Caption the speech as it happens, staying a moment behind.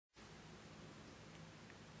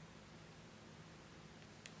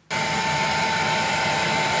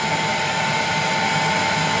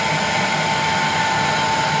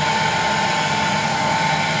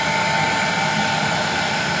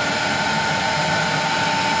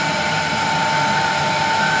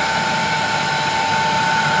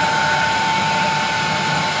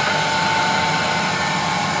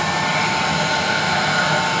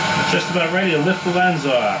just about ready to lift the lens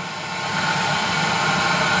off.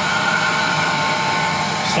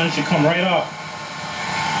 This lens should come right up.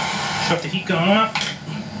 Shut the heat gun off.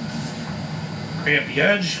 Grab the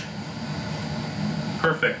edge.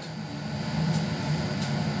 Perfect.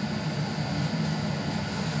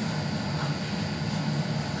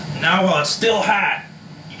 Now while it's still hot,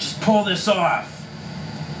 you just pull this off.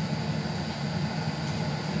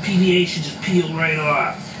 The PVA should just peel right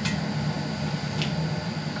off.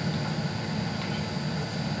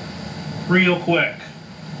 Real quick.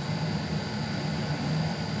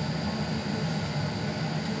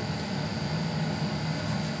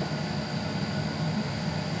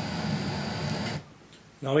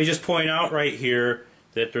 Now let me just point out right here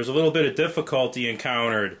that there's a little bit of difficulty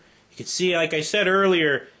encountered. You can see, like I said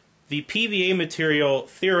earlier, the PVA material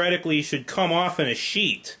theoretically should come off in a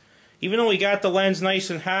sheet. Even though we got the lens nice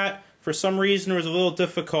and hot, for some reason there was a little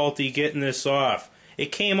difficulty getting this off.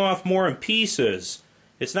 It came off more in pieces.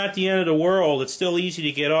 It's not the end of the world. It's still easy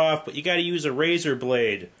to get off, but you got to use a razor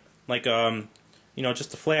blade, like you know,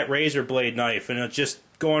 just a flat razor blade knife, and it'll just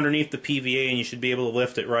go underneath the PVA, and you should be able to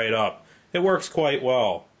lift it right up. It works quite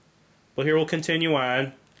well. But here we'll continue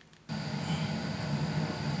on.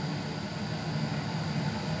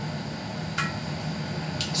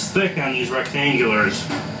 It's thick on these rectangulars.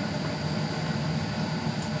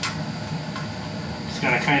 Just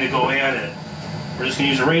gonna kind of go at it. We're just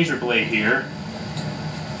gonna use a razor blade here.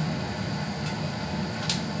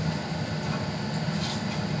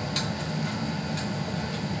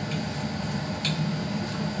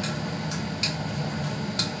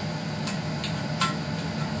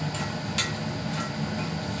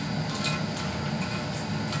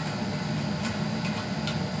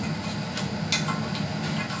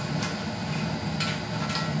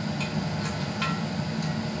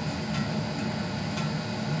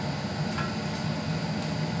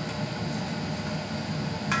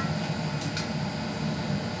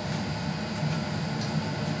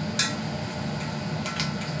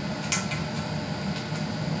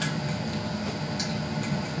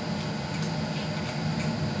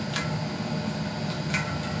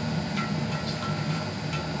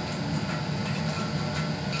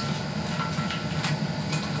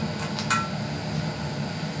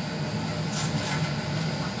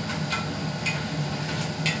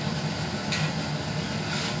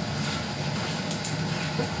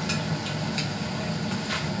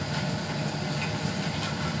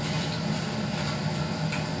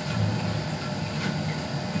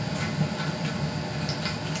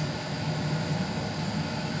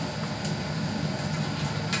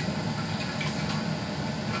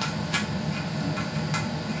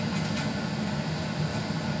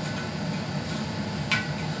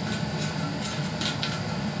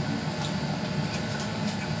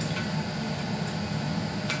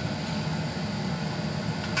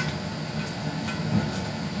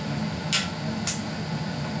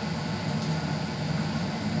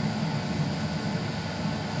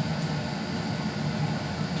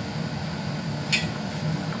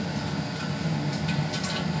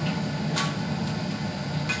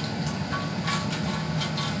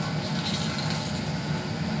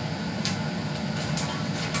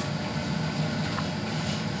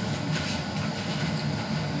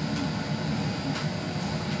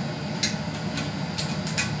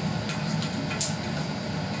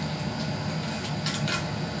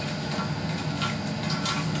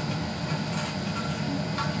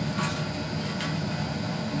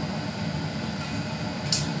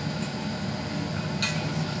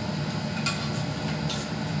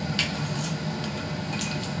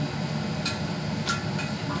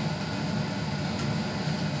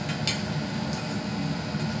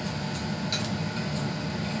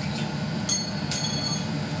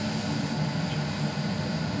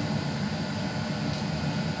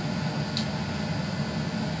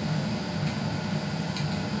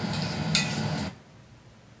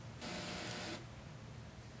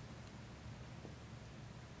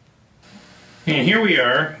 And here we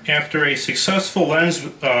are, after a successful lens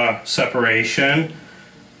separation.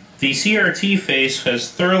 The CRT face has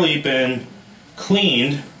thoroughly been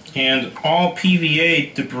cleaned and all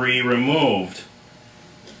PVA debris removed.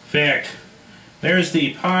 In fact, there's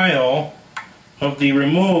the pile of the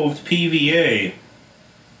removed PVA.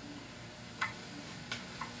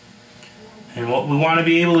 And what we want to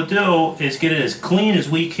be able to do is get it as clean as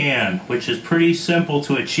we can, which is pretty simple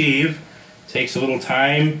to achieve. Takes a little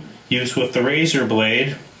time, use with the razor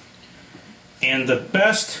blade. And the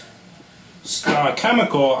best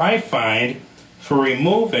chemical I find for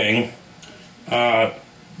removing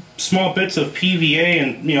small bits of PVA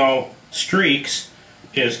and streaks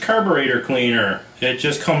is carburetor cleaner. it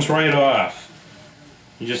just comes right off.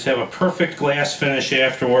 You just have a perfect glass finish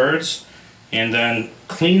afterwards, and then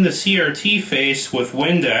clean the CRT face with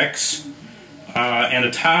Windex and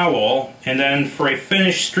a towel, and then for a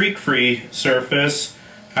finished streak-free surface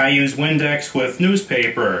I use Windex with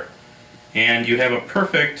newspaper, and you have a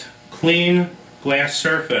perfect clean glass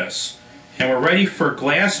surface. And we're ready for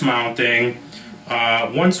glass mounting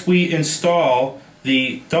once we install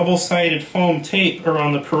the double-sided foam tape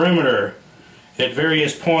around the perimeter at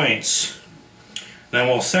various points. Then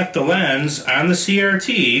we'll set the lens on the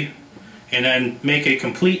CRT and then make a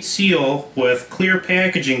complete seal with clear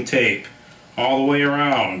packaging tape all the way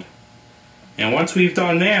around. And once we've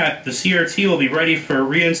done that, the CRT will be ready for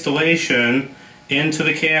reinstallation into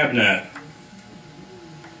the cabinet.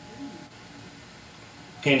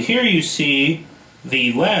 And here you see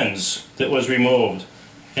the lens that was removed,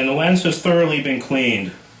 and the lens has thoroughly been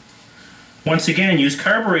cleaned. Once again, use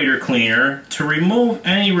carburetor cleaner to remove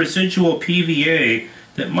any residual PVA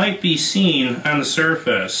that might be seen on the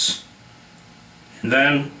surface. And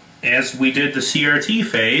then, as we did the CRT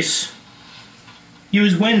face,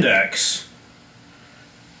 use Windex.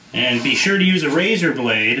 And be sure to use a razor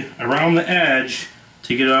blade around the edge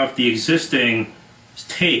to get off the existing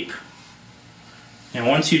tape. And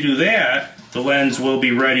once you do that, the lens will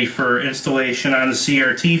be ready for installation on the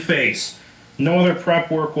CRT face. No other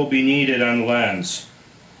prep work will be needed on the lens.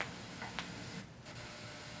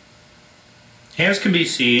 As can be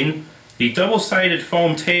seen, the double-sided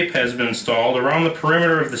foam tape has been installed around the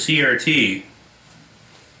perimeter of the CRT.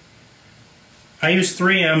 I use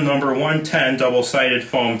 3M number 110 double-sided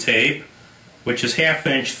foam tape, which is 1/2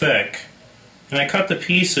 inch thick, and I cut the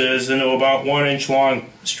pieces into about 1 inch long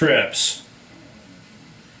strips.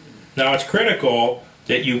 Now it's critical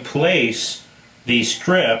that you place these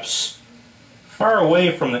strips far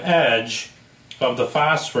away from the edge of the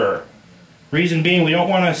phosphor. Reason being, we don't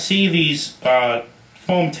want to see these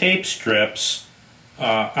foam tape strips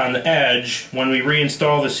on the edge when we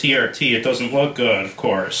reinstall the CRT. It doesn't look good, of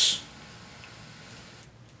course.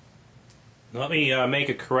 Let me make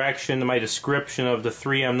a correction to my description of the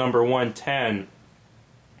 3M number 110.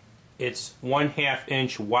 It's 1/2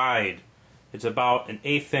 inch wide. It's about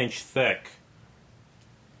 1/8 inch thick.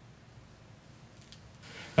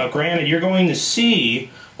 Now granted, you're going to see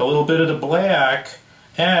a little bit of the black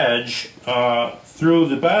edge through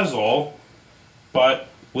the bezel, but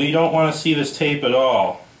we don't want to see this tape at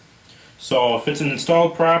all. So if it's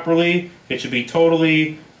installed properly, it should be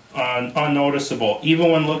totally unnoticeable,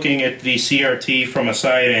 even when looking at the CRT from a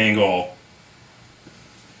side angle.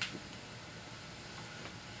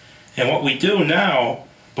 And what we do now,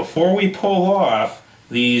 before we pull off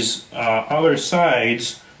these other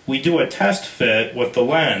sides, we do a test fit with the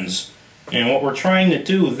lens. And what we're trying to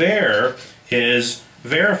do there is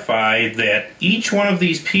verify that each one of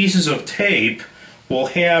these pieces of tape will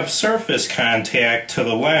have surface contact to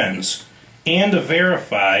the lens, and to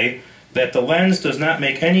verify that the lens does not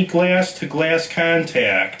make any glass-to-glass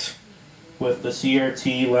contact with the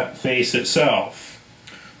CRT face itself.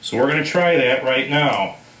 So we're going to try that right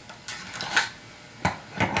now.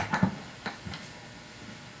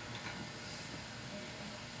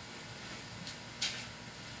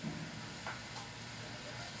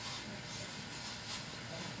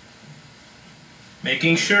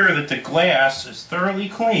 Making sure that the glass is thoroughly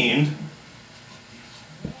cleaned,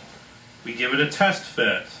 we give it a test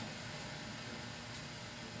fit.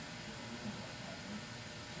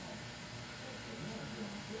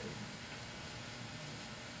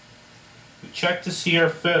 We check to see our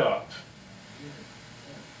fit up.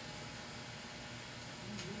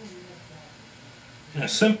 And a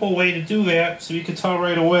simple way to do that, so you can tell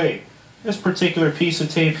right away, this particular piece of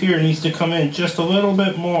tape here needs to come in just a little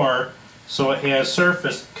bit more so it has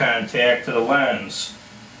surface contact to the lens.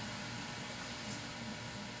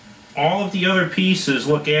 All of the other pieces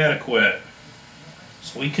look adequate.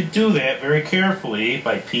 So we could do that very carefully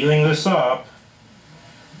by peeling this up,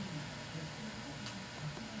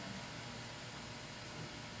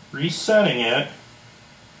 resetting it,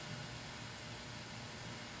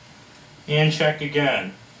 and check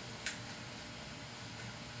again.